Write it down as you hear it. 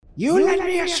You led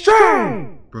me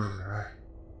astray! Brother,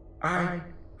 I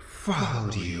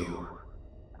followed you.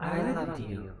 I loved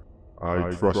you.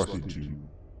 I trusted you.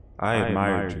 I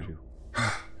admired you.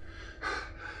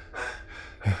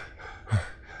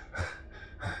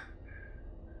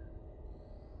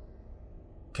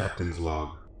 Captain's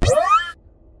log.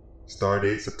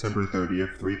 Stardate September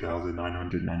 30th,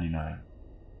 3999.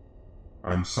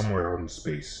 I'm somewhere out in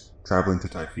space, traveling to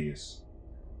Typhoeus,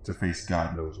 to face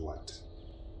God knows what.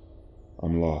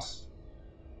 I'm lost.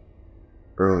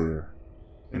 Earlier,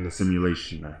 in the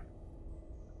simulation,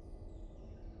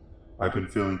 I've been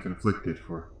feeling conflicted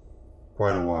for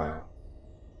quite a while.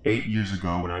 8 years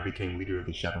ago, when I became leader of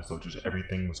the Shadow Soldiers,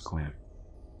 everything was clear.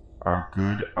 Our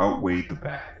good outweighed the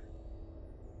bad.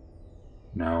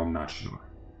 Now I'm not sure.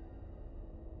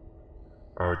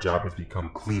 Our job has become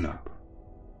cleanup.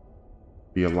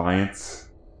 The Alliance,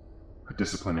 a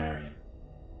disciplinarian,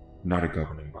 not a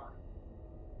governing body.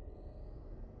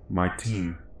 My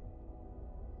team,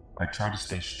 I try to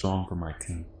stay strong for my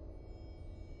team.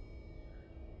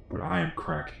 But I am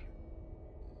cracking.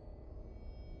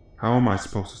 How am I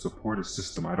supposed to support a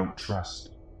system I don't trust?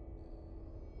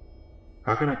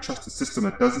 How can I trust a system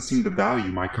that doesn't seem to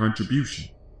value my contribution?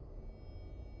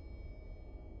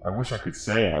 I wish I could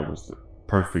say I was the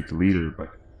perfect leader, but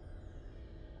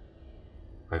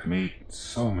I've made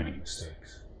so many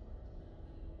mistakes.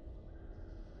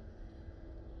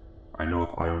 I know if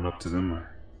I own up to them,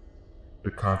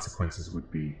 the consequences would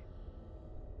be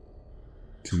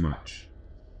too much.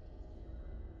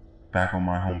 Back on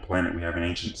my home planet, we have an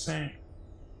ancient saying,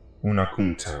 Una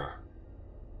cum terra,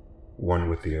 one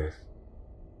with the earth.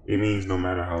 It means no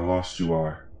matter how lost you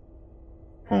are,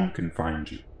 home can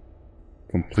find you,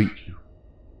 complete you.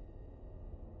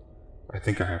 I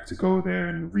think I have to go there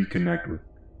and reconnect with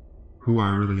who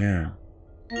I really am.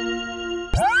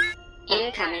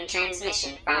 Incoming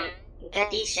transmission from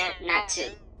Gadesha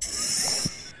Natu.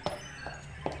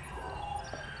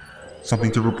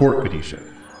 Something to report, Gadesha.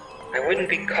 I wouldn't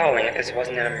be calling if this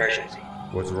wasn't an emergency.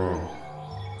 What's wrong?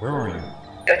 Where are you?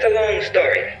 That's a long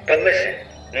story, but listen,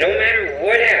 no matter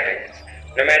what happens,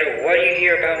 no matter what you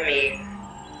hear about me,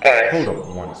 Hold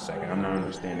up 1 second, I'm not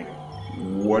understanding.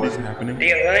 What is happening?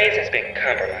 The Alliance has been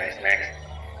compromised, Max.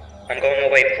 I'm going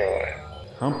away for a while.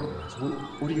 Compromise?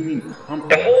 What do you mean,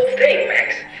 compromise? The whole thing,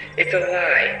 Max. It's a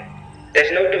lie.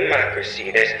 There's no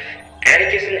democracy. There's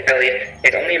Atticus and Elliot.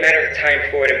 It's only a matter of time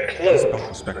before it implodes. Is this about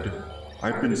the Spectre?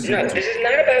 I've been sent No, to... this is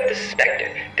not about the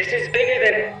Spectre. This is bigger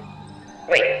than...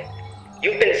 Wait.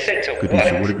 You've been sent to Gadesha,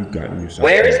 what? what have you gotten yourself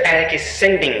Where is into? Atticus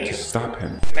sending you? To stop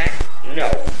him. Max, no.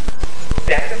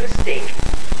 That's a mistake.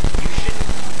 You should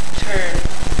turn.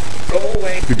 Go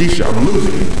away. Gadesha, I'm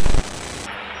losing you.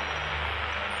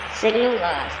 Signal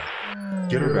lost.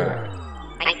 Get her back.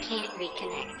 I can't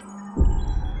reconnect.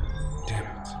 Damn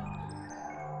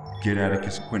it. Get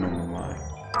Atticus Quinn on the line.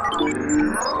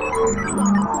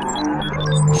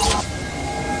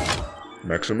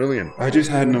 Maximilian, I just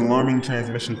had an alarming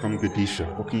transmission from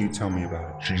Gadesha. What can you tell me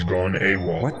about it? she's gone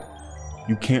AWOL. What?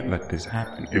 You can't let this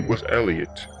happen. It was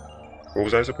Elliot. What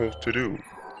was I supposed to do?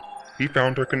 He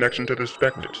found her connection to the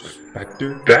Spectres.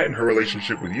 Spectre? That and her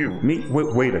relationship with you. Me?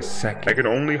 Wait a second. I could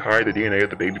only hide the DNA of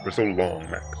the baby for so long,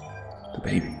 Max. The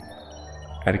baby.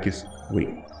 Atticus,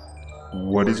 wait.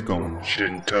 What is going on? She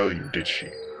didn't tell you, did she?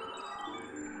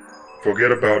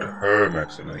 Forget about her,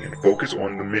 Maximilian. Focus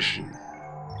on the mission.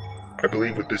 I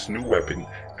believe with this new weapon,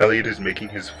 Elliot is making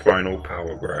his final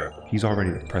power grab. He's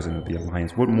already the president of the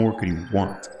Alliance. What more could he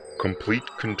want? Complete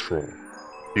control.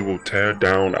 He will tear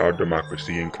down our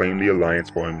democracy and claim the Alliance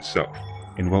for himself.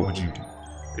 And what would you do?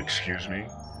 Excuse me?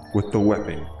 With the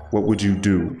weapon, what would you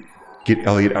do? Get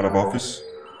Elliot out of office?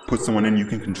 Put someone in you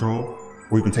can control?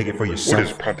 Or even take it for yourself? What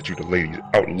has prompted you to lay these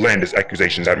outlandish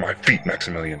accusations at my feet,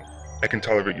 Maximilian? I can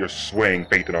tolerate your swaying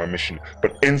faith in our mission,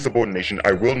 but insubordination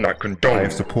I will not condone. I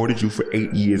have supported you for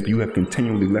 8 years, but you have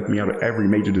continually left me out of every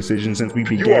major decision since we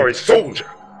began. You are a soldier!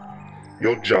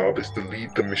 Your job is to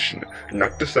lead the mission,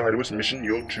 not decide which mission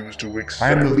you'll choose to accept.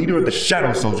 I am the leader of the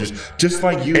Shadow Soldiers, just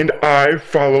like you. And I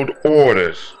followed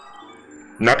orders,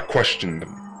 not questioned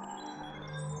them.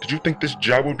 Did you think this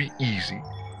job would be easy?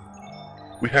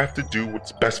 We have to do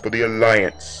what's best for the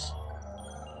Alliance,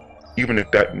 even if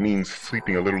that means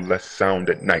sleeping a little less sound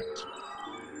at night.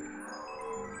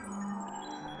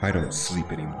 I don't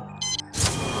sleep anymore.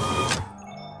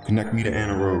 Connect me to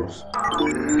Anna Rose.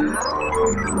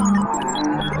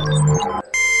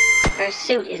 Her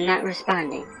suit is not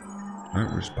responding.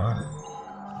 Not responding.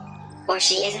 Or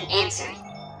she isn't answering.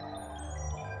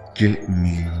 Get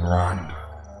me Rhonda.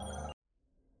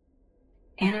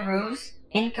 Anna Rose,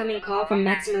 incoming call from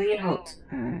Maximilian Holt.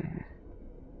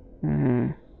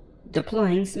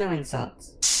 Deploying smelling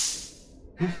salts.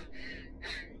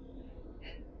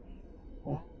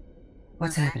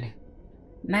 What's happening?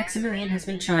 Maximilian has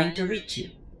been trying to reach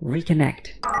you.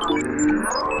 Reconnect.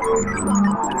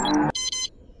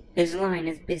 His line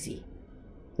is busy.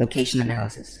 Location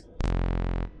analysis.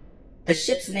 The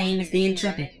ship's name is the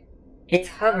Intrepid. It's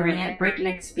hovering at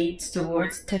breakneck speeds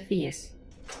towards Tepheus.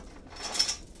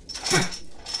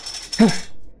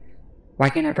 Why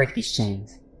can't I break these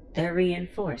chains? They're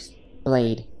reinforced.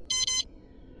 Blade.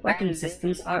 Weapon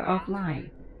systems are offline.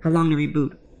 How long to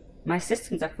reboot? My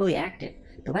systems are fully active.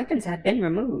 The weapons have been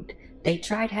removed. They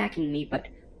tried hacking me, but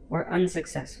were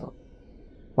unsuccessful.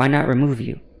 Why not remove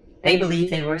you? They believe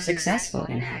they were successful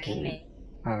in hacking me.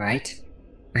 Alright.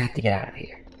 I have to get out of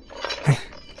here.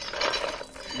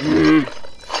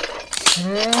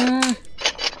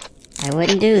 I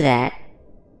wouldn't do that.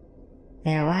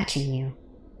 They're watching you.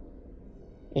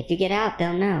 If you get out,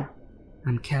 they'll know.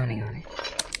 I'm counting on it.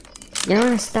 You're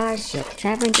on a starship,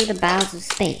 traveling through the bowels of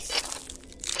space.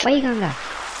 Where you gonna go?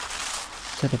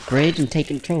 To the bridge and take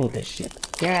control of this ship.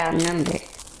 You're outnumbered.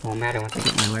 Won't matter once I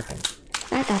get my weapons.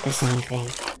 I thought the same thing.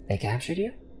 They captured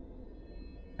you?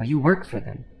 Oh, you work for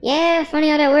them. Yeah, funny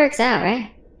how that works out,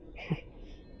 right?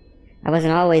 I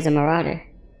wasn't always a marauder.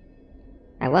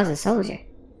 I was a soldier.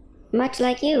 Much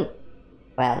like you.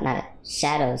 Well, not a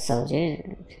shadow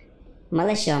soldier.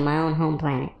 Militia on my own home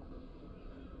planet.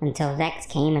 Until Vex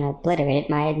came and obliterated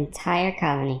my entire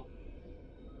colony.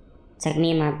 Took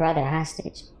me and my brother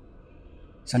hostage.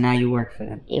 So now you work for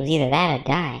them. It was either that or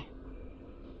die.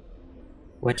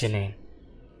 What's your name?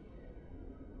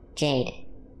 Jade.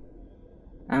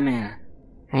 I'm Anna.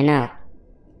 I know.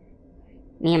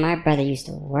 Me and my brother used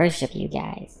to worship you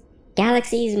guys.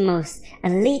 Galaxy's most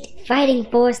elite fighting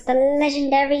force, the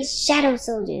legendary Shadow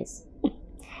Soldiers.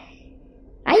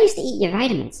 I used to eat your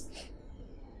vitamins.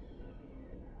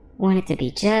 Wanted to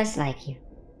be just like you.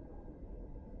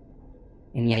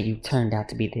 And yet you turned out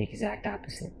to be the exact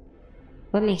opposite.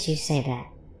 What makes you say that?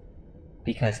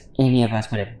 Because any of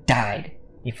us would have died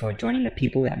before joining the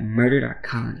people that murdered our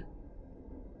colony.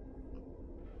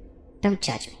 Don't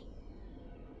judge me.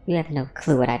 You have no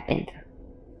clue what I've been through.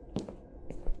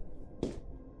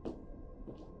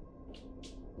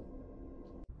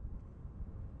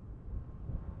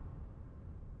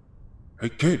 Hey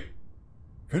kid,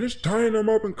 finish tying them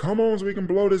up and come on so we can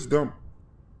blow this dump.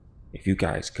 If you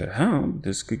guys could help,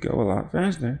 this could go a lot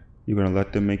faster. You gonna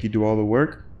let them make you do all the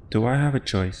work? Do I have a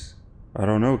choice? I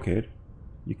don't know, kid.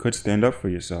 You could stand up for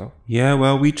yourself. Yeah,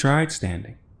 well, we tried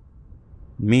standing.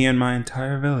 Me and my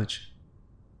entire village.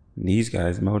 These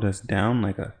guys mowed us down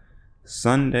like a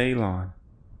Sunday lawn.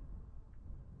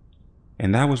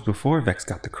 And that was before Vex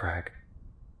got the crag.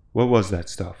 What was that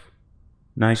stuff?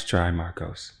 Nice try,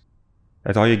 Marcos.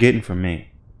 That's all you're getting from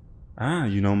me. Ah,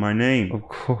 you know my name. Of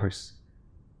course.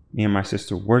 Me and my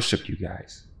sister worship you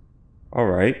guys.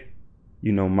 Alright.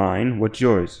 You know mine. What's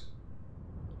yours?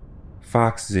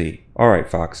 Fox Z. Alright,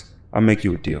 Fox. I'll make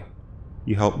you a deal.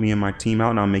 You help me and my team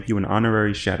out and I'll make you an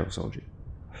honorary Shadow Soldier.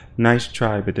 Nice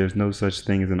try, but there's no such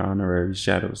thing as an honorary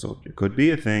Shadow Soldier. Could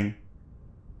be a thing.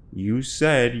 You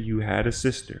said you had a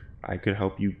sister. I could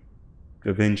help you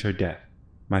avenge her death.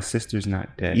 My sister's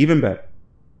not dead. Even better.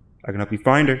 I can help you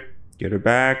find her, get her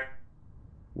back,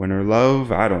 win her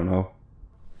love, I don't know.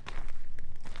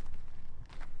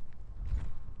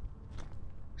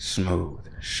 Smooth.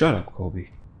 Shut up, Colby.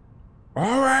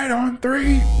 Alright, on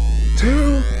 3,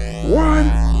 2, 1.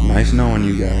 Nice knowing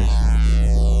you guys.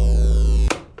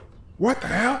 What the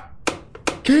hell?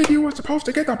 Kid, you were supposed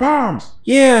to get the bombs.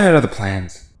 Yeah, I had other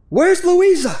plans. Where's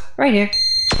Louisa? Right here.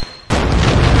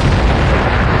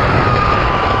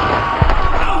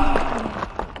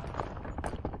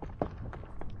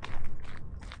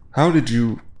 How did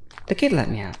you... The kid let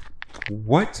me out.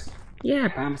 What? Yeah, I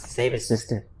promised to save his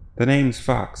sister. The name's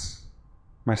Fox.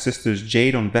 My sister's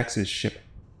Jade on Vex's ship.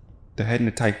 They're heading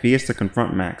to Typheus to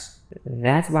confront Max.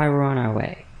 That's why we're on our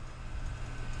way.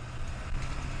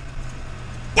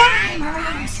 Die,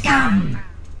 Marauder scum!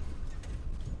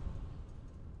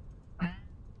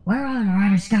 Where are the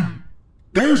Marauder scum?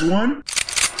 There's one.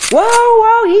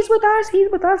 Whoa, he's with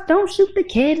us, don't shoot the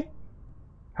kid.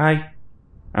 Hi,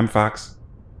 I'm Fox.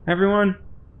 Everyone,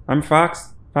 I'm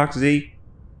Fox, Fox Z.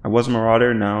 I was a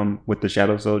Marauder, now I'm with the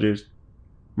Shadow Soldiers.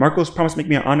 Marcos promised to make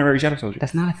me an honorary Shadow Soldier.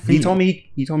 That's not a thing. He told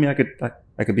me I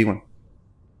could be one.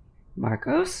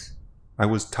 Marcos? I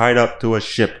was tied up to a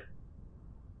ship.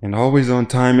 And always on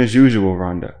time as usual,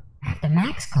 Rhonda. After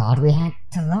Max called, we had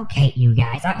to locate you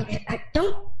guys.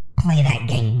 Don't play that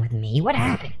game with me. What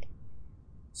happened?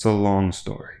 It's a long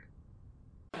story.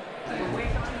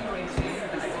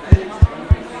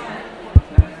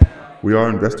 We are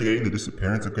investigating the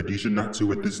disappearance of Gadesha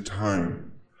Natsu at this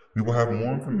time. We will have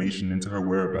more information into her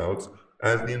whereabouts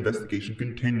as the investigation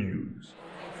continues.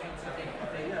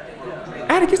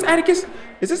 Atticus,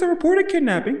 is this a reported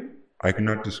kidnapping? I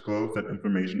cannot disclose that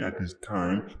information at this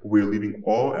time, but we are leaving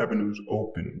all avenues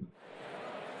open.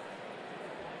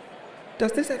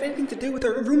 Does this have anything to do with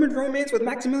her rumored romance with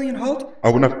Maximilian Holt? I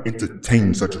will not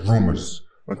entertain such rumors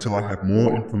until I have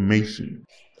more information.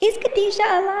 Is Gadesha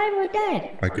alive or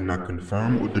dead? I cannot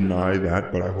confirm or deny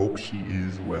that, but I hope she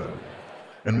is well.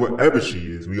 And wherever she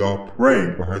is, we are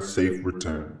praying for her safe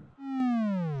return.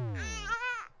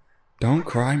 Don't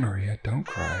cry, Maria, don't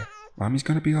cry. Mommy's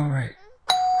gonna be alright.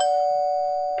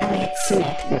 Elliot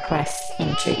Smith requests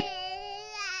entry.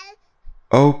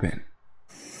 Open.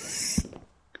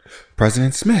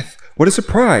 President Smith, what a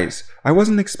surprise! I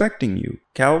wasn't expecting you.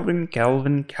 Kelvin.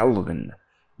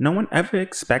 No one ever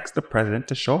expects the president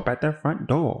to show up at their front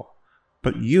door.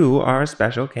 But you are a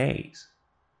special case.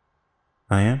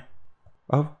 I am?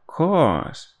 Of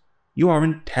course. You are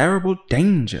in terrible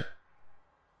danger.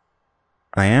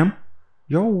 I am?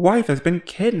 Your wife has been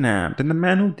kidnapped, and the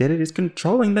man who did it is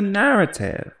controlling the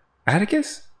narrative.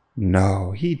 Atticus?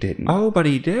 No, he didn't. Oh, but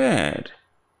he did.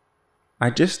 I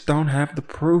just don't have the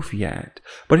proof yet.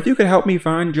 But if you could help me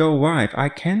find your wife, I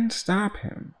can stop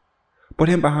him. Put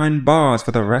him behind bars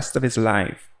for the rest of his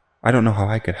life. I don't know how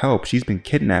I could help. She's been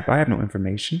kidnapped. I have no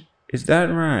information. Is that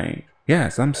right?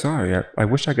 Yes, I'm sorry. I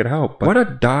wish I could help, but what a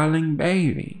darling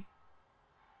baby.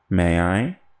 May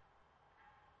I?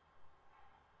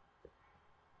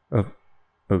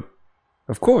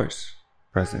 Of course,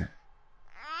 President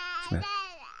Smith.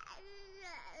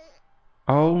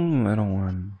 Oh, little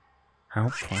one. How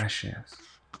precious.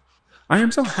 I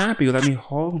am so happy you let me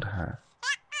hold her.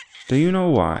 Do you know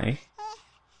why?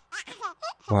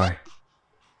 Why?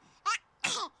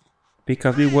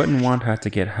 Because we wouldn't want her to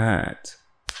get hurt.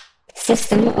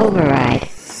 System override.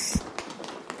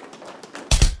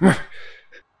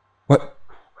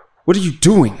 What are you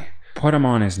doing? Put him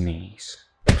on his knees.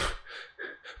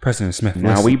 President Smith,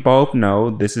 now we both know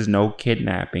this is no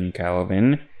kidnapping,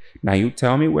 Kelvin. Now you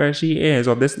tell me where she is,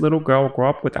 or this little girl will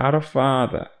grow up without a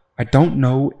father. I don't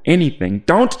know anything.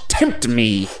 Don't tempt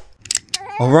me!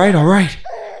 Alright.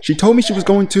 She told me she was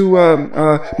going to,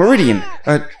 Meridian,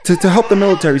 to help the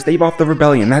military stave off the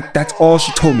rebellion. That's all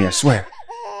she told me, I swear.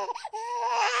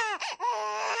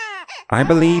 I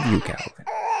believe you, Kelvin.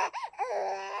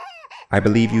 I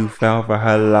believe you fell for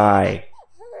her lie.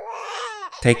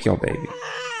 Take your baby.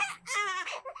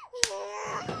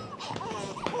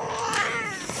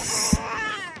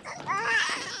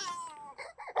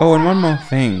 Oh, and one more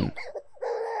thing.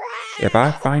 If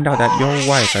I find out that your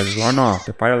wife has run off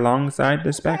to fight alongside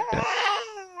the Spectre,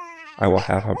 I will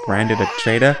have her branded a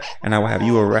traitor and I will have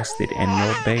you arrested and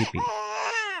your baby.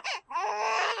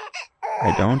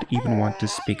 I don't even want to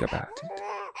speak about it.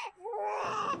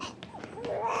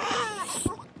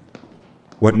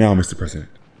 What now, Mr.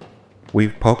 President?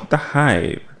 We've poked the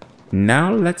hive.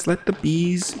 Now let's let the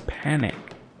bees panic.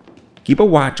 Keep a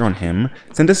watch on him,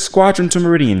 send a squadron to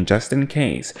Meridian just in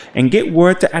case, and get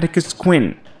word to Atticus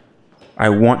Quinn. I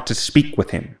want to speak with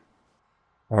him.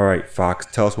 Alright, Fox,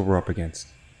 tell us what we're up against.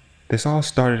 This all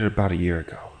started about a year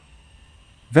ago.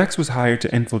 Vex was hired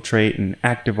to infiltrate an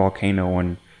active volcano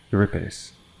on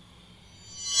Euripides.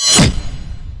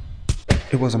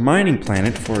 It was a mining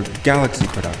planet for galaxy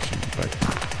production, but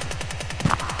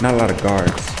not a lot of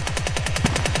guards.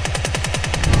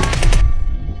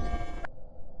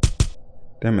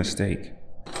 Their mistake.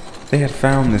 They had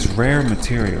found this rare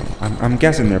material. I'm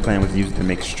guessing their plan was to use it to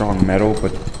make strong metal,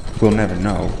 but we'll never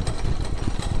know.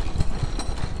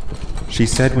 She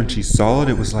said when she saw it,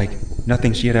 it was like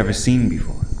nothing she had ever seen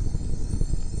before.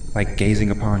 Like gazing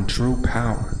upon true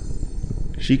power.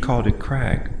 She called it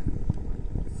crag.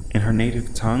 In her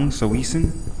native tongue,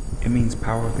 Soesan, it means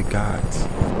power of the gods.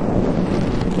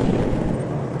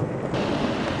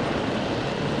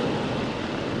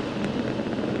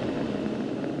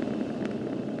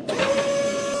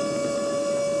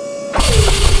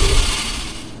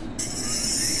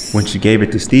 When she gave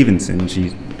it to Stevenson,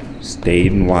 she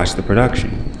stayed and watched the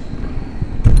production.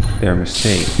 Their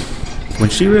mistake. When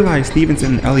she realized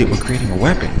Stevenson and Elliot were creating a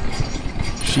weapon,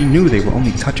 she knew they were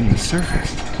only touching the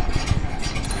surface.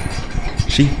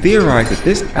 She theorized that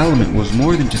this element was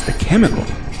more than just a chemical.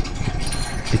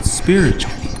 It's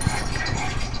spiritual.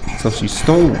 So she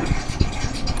stole one,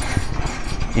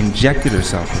 injected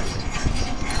herself with it.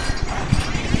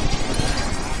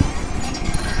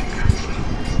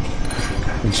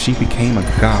 And she became a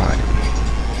god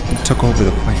and took over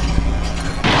the planet.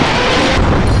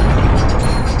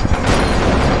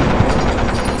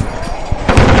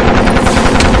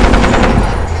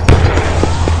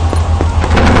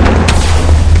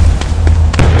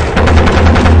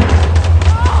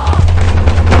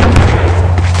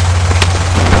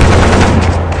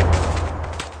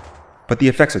 but the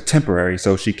effects are temporary,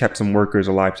 so she kept some workers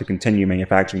alive to continue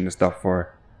manufacturing the stuff for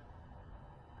her.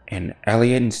 And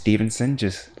Elliot and Stevenson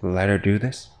just let her do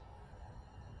this?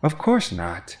 Of course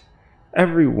not.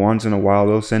 Every once in a while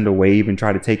they'll send a wave and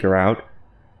try to take her out.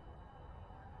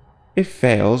 It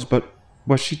fails, but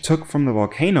what she took from the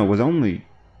volcano was only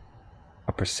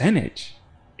a percentage.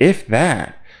 If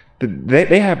that.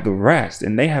 They have the rest,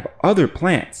 and they have other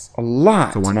plants. A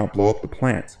lot. So why not blow up the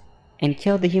plant? And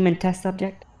kill the human test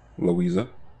subject? Louisa?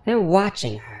 They're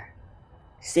watching her,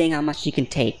 seeing how much she can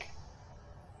take,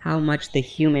 how much the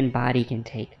human body can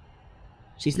take.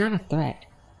 She's not a threat.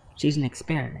 She's an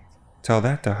experiment. Tell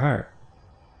that to her.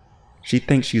 She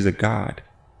thinks she's a god.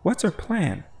 What's her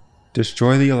plan?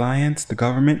 Destroy the Alliance, the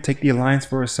government, take the Alliance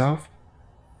for herself?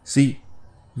 See,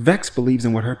 Vex believes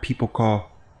in what her people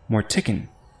call Mortican.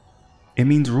 It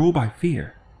means rule by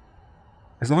fear.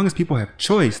 As long as people have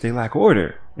choice, they lack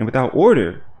order. And without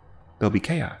order, there'll be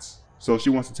chaos. So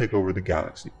she wants to take over the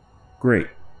galaxy. Great.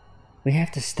 We have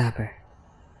to stop her.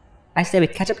 I say we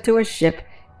catch up to her ship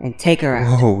and take her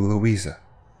out. Whoa, Louisa.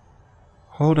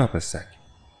 Hold up a sec.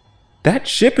 That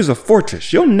ship is a fortress.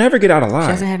 She'll never get out alive.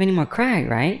 She doesn't have any more crag,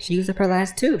 right? She used up her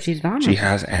last tube. She's vulnerable. She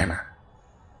has Anna.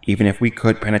 Even if we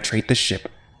could penetrate the ship,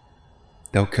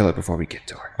 they'll kill her before we get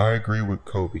to her. I agree with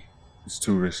Kobe. It's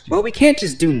too risky. Well, we can't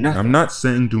just do nothing. I'm not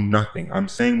saying do nothing. I'm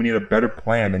saying we need a better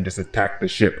plan than just attack the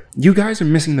ship. You guys are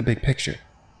missing the big picture.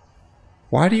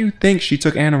 Why do you think she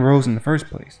took Anna Rose in the first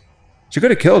place? She could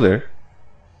have killed her.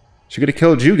 She could have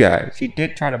killed you guys. She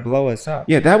did try to blow us up.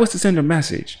 Yeah, that was to send a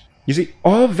message. You see,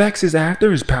 all Vex is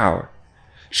after is power.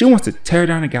 She wants to tear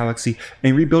down a galaxy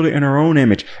and rebuild it in her own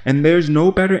image, and there's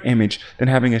no better image than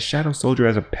having a shadow soldier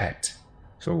as a pet.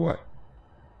 So what?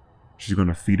 She's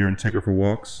gonna feed her and take her for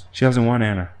walks? She doesn't want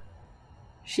Anna.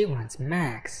 She wants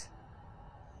Max.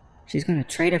 She's gonna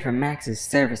trade her for Max's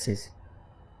services.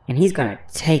 And he's gonna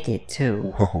take it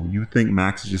too. Whoa, you think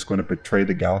Max is just gonna betray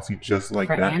the galaxy just like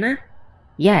For that? Anna?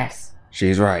 Yes.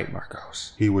 She's right,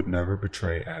 Marcos. He would never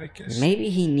betray Atticus. Maybe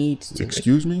he needs to.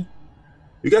 Excuse me?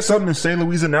 You got something to say,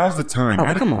 Louisa? Now's the time.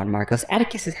 Oh, come on, Marcos.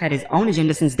 Atticus has had his own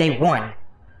agenda since day one.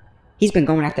 He's been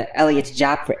going after Elliot's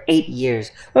job for 8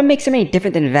 years. What makes him any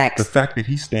different than Vex? The fact that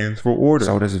he stands for order.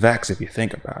 So does Vex, if you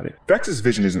think about it. Vex's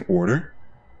vision isn't order.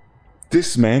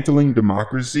 Dismantling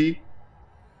democracy,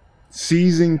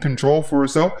 seizing control for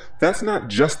herself, that's not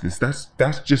justice.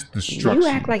 That's just destruction. You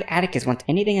act like Atticus wants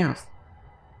anything else.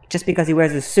 Just because he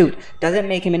wears a suit doesn't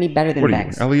make him any better than What are you,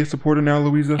 Vex. an Elliot supporter now,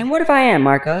 Louisa? And what if I am,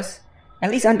 Marcos?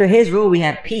 At least under his rule we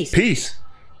have peace. Peace?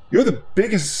 You're the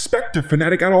biggest Spectre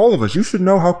fanatic out of all of us. You should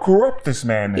know how corrupt this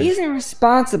man is. He isn't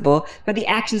responsible for the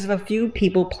actions of a few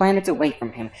people planets away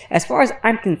from him. As far as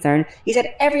I'm concerned, he's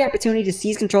had every opportunity to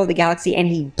seize control of the galaxy and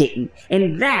he didn't.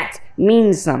 And that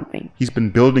means something. He's been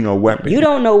building a weapon. You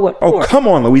don't know what Oh, for. come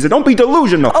on, Louisa. Don't be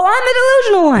delusional. Oh, I'm the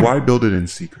delusional one! Why build it in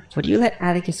secret? Would you let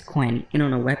Atticus Quinn in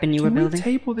on a weapon you were Can we building?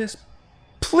 table this?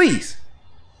 Please.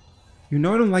 You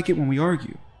know I don't like it when we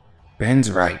argue.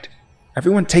 Ben's right.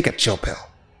 Everyone take a chill pill.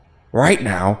 Right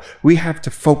now, we have to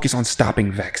focus on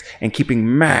stopping Vex and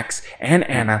keeping Max and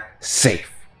Anna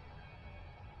safe.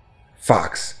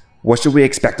 Fox, what should we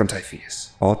expect on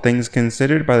Typhoeus? All things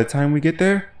considered by the time we get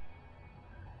there?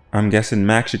 I'm guessing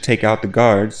Max should take out the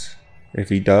guards. If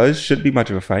he does, shouldn't be much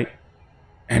of a fight.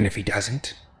 And if he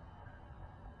doesn't,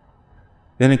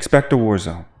 then expect a war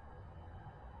zone.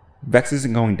 Vex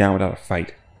isn't going down without a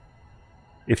fight.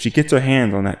 If she gets her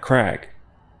hands on that crag,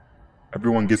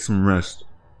 Everyone get some rest.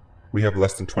 We have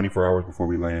less than 24 hours before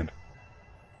we land.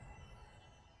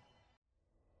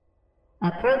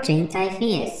 Approaching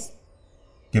Typhoeus.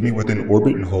 Get me within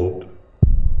orbit and hold.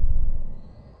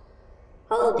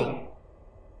 Holding.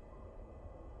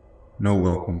 No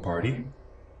welcome party.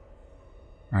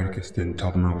 Atticus didn't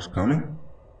tell them I was coming.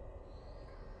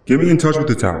 Get me in touch with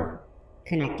the tower.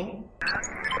 Connecting.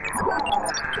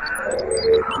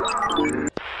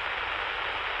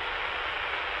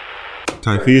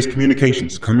 Typhoeus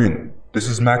Communications, come in. This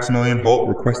is Maximilian Holt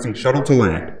requesting shuttle to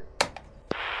land.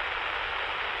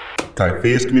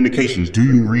 Typhoeus Communications, do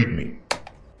you read me?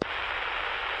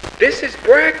 This is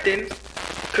Bragdon,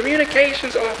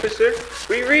 communications officer.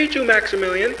 We read you,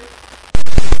 Maximilian.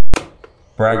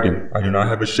 Bragdon, I do not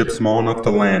have a ship small enough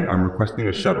to land. I'm requesting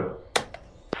a shuttle.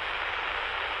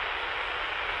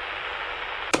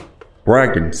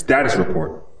 Bragdon, status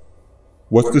report.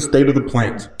 What's the state of the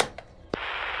plant?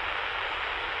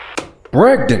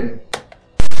 Bragdon!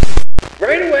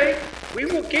 Right away. We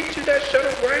will get you that shuttle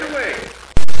right away.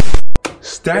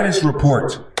 Status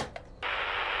report.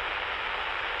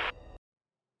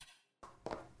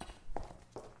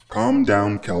 Calm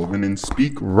down, Kelvin, and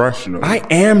speak rationally. I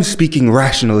am speaking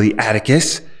rationally,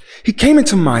 Atticus. He came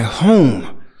into my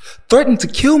home, threatened to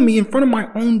kill me in front of my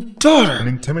own daughter. An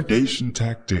intimidation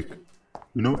tactic.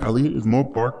 You know, Elliot is more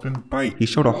bark than bite. He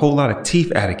showed a whole lot of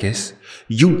teeth, Atticus.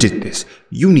 You did this.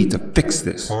 You need to fix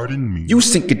this. Pardon me. You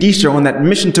sent Gadesha on that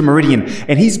mission to Meridian,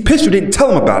 and he's pissed you didn't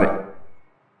tell him about it.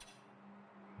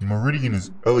 Meridian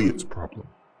is Elliot's problem.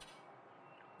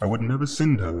 I would never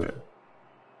send her there.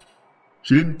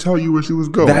 She didn't tell you where she was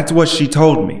going. That's what she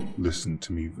told me. Listen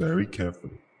to me very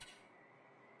carefully.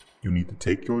 You need to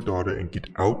take your daughter and get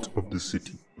out of the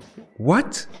city.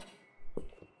 What?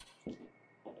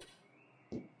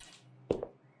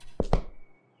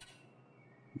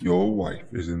 Your wife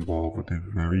is involved with a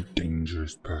very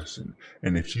dangerous person,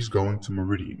 and if she's going to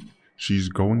Meridian, she's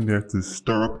going there to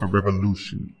stir up a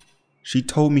revolution. She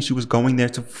told me she was going there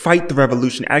to fight the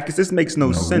revolution. Atticus, this makes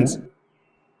no sense.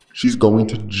 She's going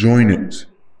to join it.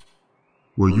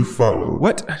 Will you follow?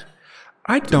 What?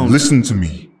 I don't... Listen to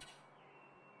me.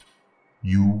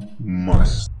 You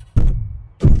must.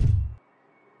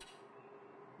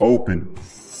 Open.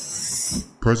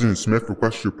 President Smith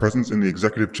requests your presence in the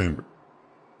executive chamber.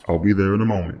 I'll be there in a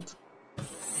moment.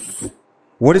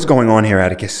 What is going on here,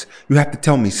 Atticus? You have to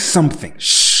tell me something.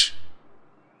 Shh.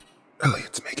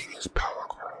 Elliot's making his power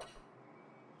grow.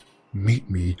 Meet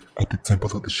me at the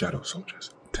Temple of the Shadow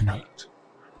Soldiers tonight.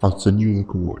 I'll send you the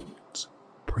coordinates.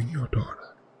 Bring your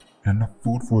daughter and enough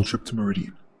food for a trip to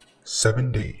Meridian.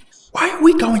 7 days. Why are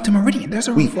we going to Meridian? There's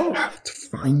a revolt. We have to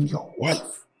find your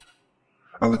wife.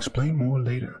 I'll explain more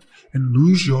later. And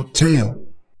lose your tail.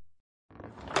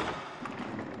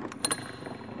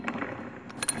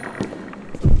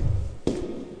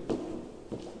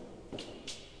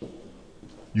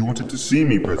 You wanted to see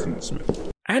me, President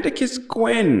Smith. Atticus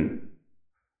Gwyn.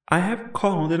 I have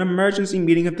called an emergency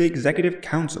meeting of the Executive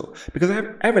Council because I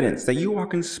have evidence that you are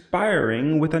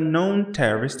conspiring with a known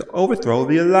terrorist to overthrow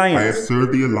the Alliance. I have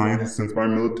served the Alliance since my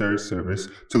military service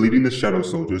to leading the Shadow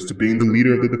Soldiers to being the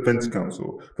leader of the Defense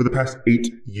Council for the past 8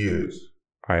 years.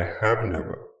 I have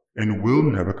never and will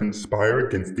never conspire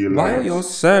against the Alliance. While your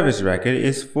service record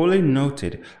is fully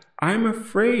noted, I'm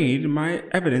afraid my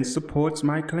evidence supports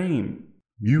my claim.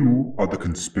 You are the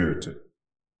conspirator,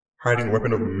 hiding a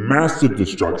weapon of massive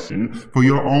destruction for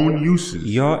your own uses.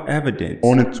 Your evidence.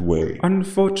 On its way.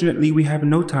 Unfortunately, we have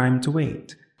no time to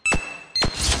wait.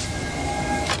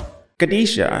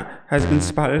 Gadesha has been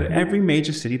spotted at every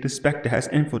major city the Spectre has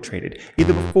infiltrated,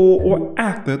 either before or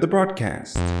after the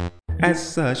broadcast. As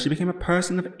such, she became a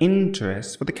person of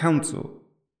interest for the Council.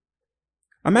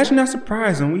 Imagine our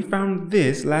surprise when we found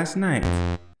this last night.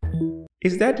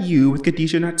 Is that you with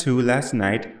Gadesha Natu last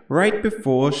night, right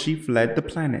before she fled the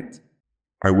planet?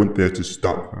 I went there to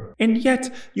stop her. And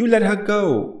yet, you let her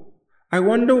go. I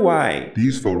wonder why.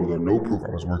 These photos are no proof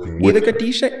I was working with Either her.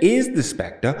 Gadesha is the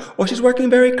Spectre, or she's working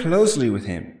very closely with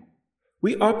him.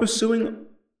 We are pursuing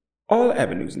all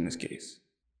avenues in this case,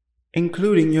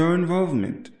 including your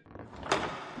involvement.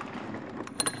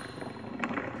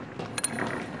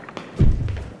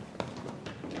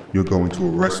 You're going to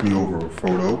arrest me over a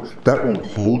photo? That won't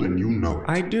hold, and you know it.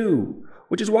 I do,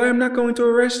 which is why I'm not going to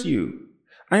arrest you.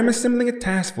 I am assembling a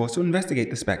task force to investigate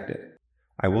the Spectre.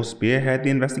 I will spearhead the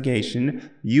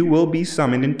investigation. You will be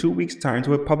summoned in 2 weeks' time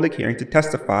to a public hearing to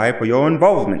testify for your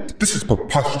involvement. This is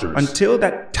preposterous. Until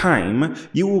that time,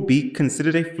 you will be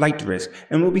considered a flight risk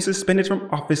and will be suspended from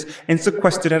office and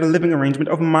sequestered at a living arrangement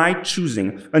of my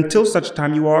choosing until such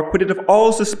time you are acquitted of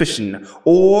all suspicion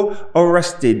or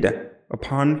arrested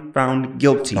upon found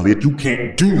guilty. Elliot, you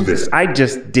can't do this. I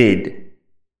just did.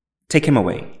 Take him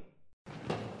away.